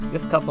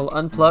This couple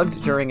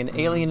unplugged during an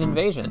alien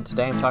invasion.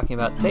 Today I'm talking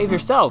about Save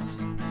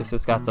Yourselves. This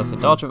is Scott's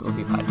Self-Indulgent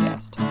Movie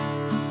Podcast.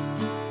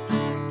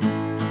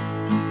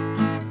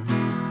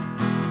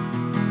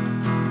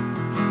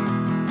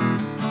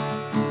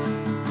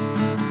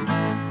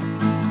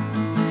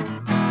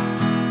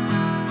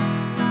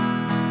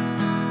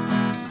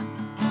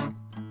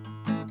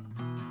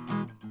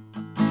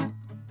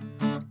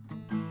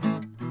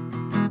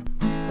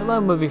 Hello,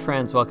 movie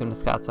friends. Welcome to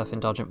Scott's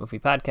Self-Indulgent Movie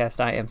Podcast.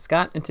 I am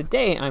Scott, and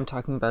today I'm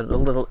talking about a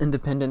little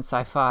independent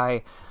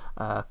sci-fi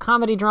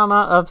comedy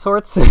drama of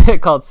sorts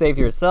called Save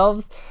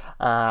Yourselves.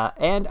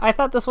 And I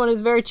thought this one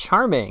is very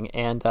charming.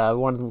 And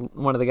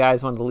one of the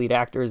guys, one of the lead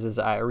actors, is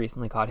I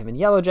recently caught him in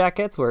Yellow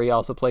Jackets, where he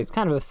also plays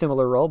kind of a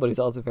similar role, but he's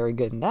also very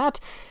good in that.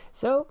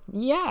 So,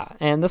 yeah.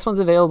 And this one's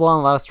available on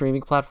a lot of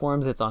streaming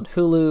platforms. It's on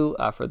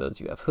Hulu, for those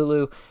of you who have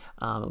Hulu.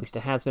 At least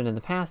it has been in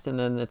the past, and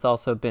then it's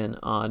also been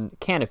on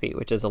Kanopy,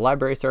 which is a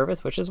library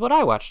service, which is what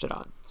I watched it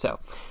on. So,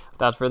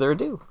 without further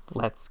ado,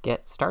 let's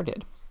get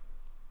started.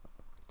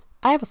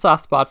 I have a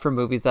soft spot for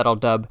movies that I'll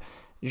dub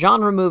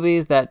genre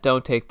movies that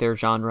don't take their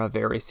genre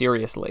very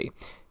seriously.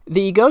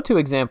 The go-to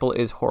example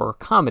is horror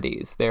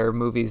comedies. They're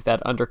movies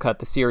that undercut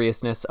the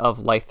seriousness of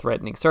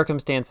life-threatening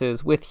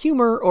circumstances with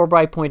humor or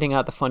by pointing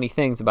out the funny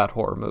things about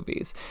horror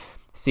movies.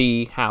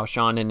 See how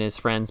Shaun and his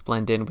friends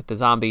blend in with the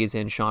zombies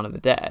in Shaun of the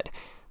Dead.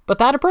 But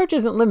that approach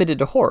isn't limited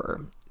to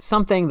horror,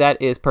 something that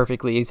is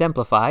perfectly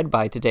exemplified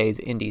by today's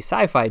indie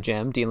sci-fi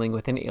gem dealing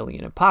with an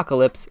alien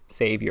apocalypse,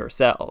 Save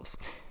Yourselves.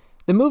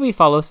 The movie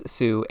follows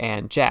Sue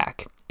and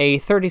Jack, a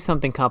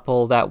 30-something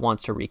couple that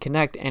wants to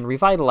reconnect and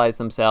revitalize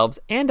themselves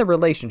and their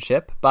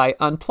relationship by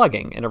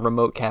unplugging in a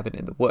remote cabin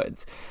in the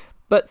woods.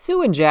 But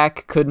Sue and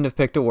Jack couldn't have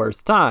picked a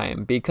worse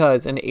time,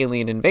 because an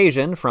alien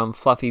invasion from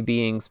fluffy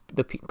beings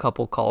the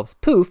couple calls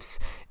poofs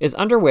is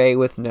underway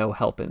with no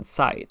help in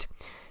sight.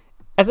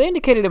 As I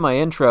indicated in my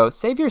intro,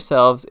 Save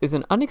Yourselves is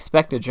an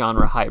unexpected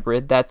genre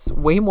hybrid that's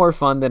way more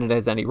fun than it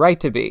has any right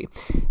to be.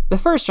 The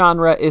first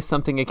genre is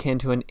something akin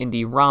to an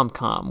indie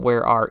rom-com,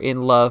 where our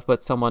in-love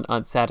but somewhat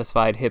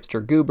unsatisfied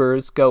hipster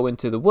goobers go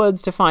into the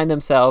woods to find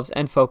themselves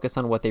and focus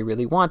on what they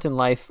really want in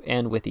life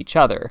and with each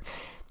other.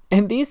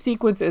 And these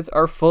sequences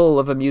are full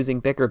of amusing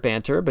bicker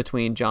banter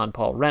between John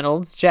Paul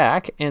Reynolds,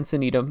 Jack, and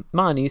Sunita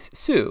Mani's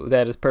Sue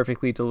that is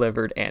perfectly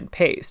delivered and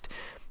paced.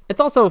 It's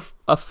also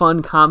a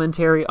fun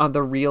commentary on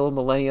the real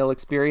millennial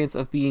experience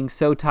of being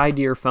so tied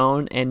to your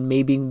phone and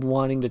maybe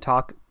wanting to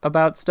talk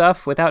about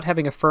stuff without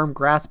having a firm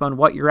grasp on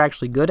what you're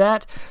actually good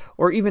at,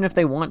 or even if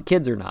they want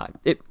kids or not.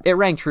 It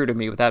rang true to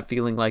me without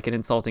feeling like an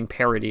insulting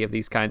parody of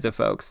these kinds of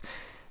folks.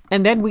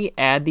 And then we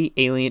add the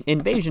alien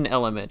invasion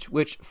element,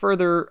 which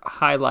further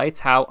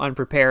highlights how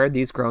unprepared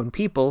these grown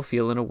people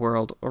feel in a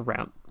world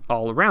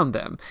all around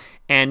them.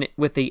 And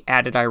with the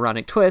added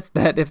ironic twist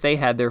that if they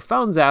had their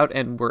phones out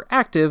and were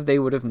active, they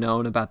would have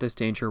known about this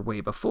danger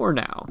way before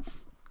now.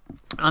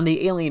 On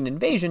the alien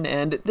invasion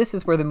end, this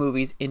is where the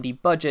movie's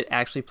indie budget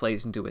actually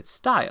plays into its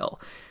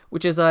style,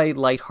 which is a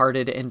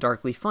lighthearted and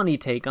darkly funny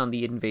take on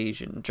the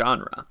invasion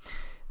genre.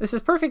 This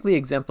is perfectly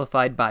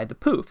exemplified by the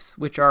poofs,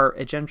 which are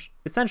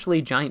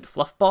essentially giant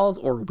fluff balls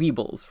or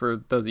weebles, for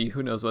those of you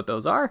who knows what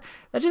those are,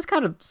 that just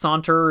kind of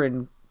saunter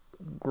and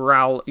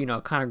growl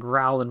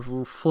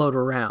and float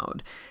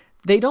around.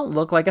 They don't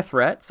look like a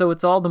threat, so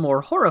it's all the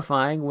more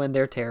horrifying when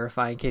their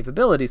terrifying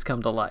capabilities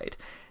come to light.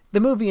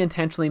 The movie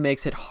intentionally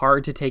makes it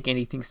hard to take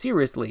anything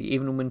seriously,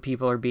 even when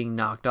people are being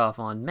knocked off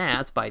en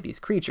masse by these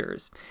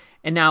creatures.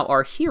 And now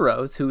our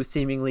heroes, who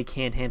seemingly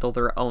can't handle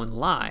their own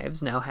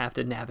lives, now have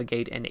to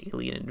navigate an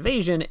alien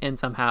invasion and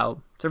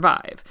somehow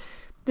survive.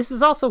 This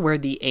is also where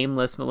the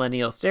aimless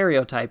millennial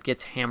stereotype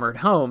gets hammered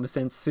home,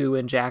 since Sue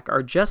and Jack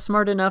are just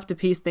smart enough to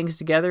piece things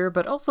together,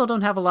 but also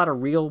don't have a lot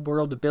of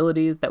real-world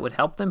abilities that would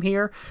help them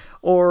here,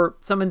 or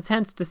some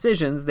intense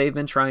decisions they've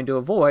been trying to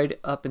avoid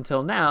up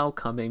until now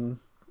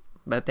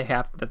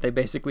that they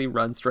basically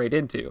run straight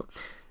into.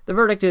 The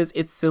verdict is,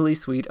 it's silly,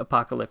 sweet,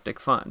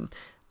 apocalyptic fun.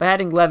 By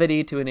adding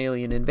levity to an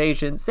alien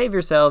invasion, Save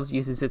Yourselves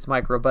uses its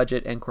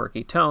micro-budget and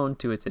quirky tone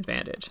to its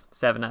advantage.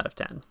 7 out of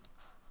 10.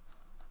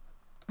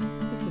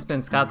 This has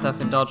been Scott's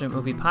Self-Indulgent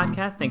Movie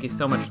Podcast. Thank you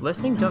so much for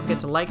listening. Don't forget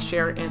to like,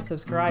 share, and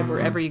subscribe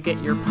wherever you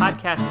get your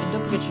podcasts. And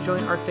don't forget to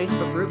join our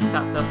Facebook group,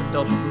 Scott's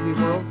Self-Indulgent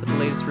Movie World, for the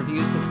latest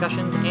reviews,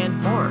 discussions,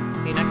 and more.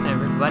 See you next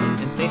time, everybody,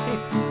 and stay safe.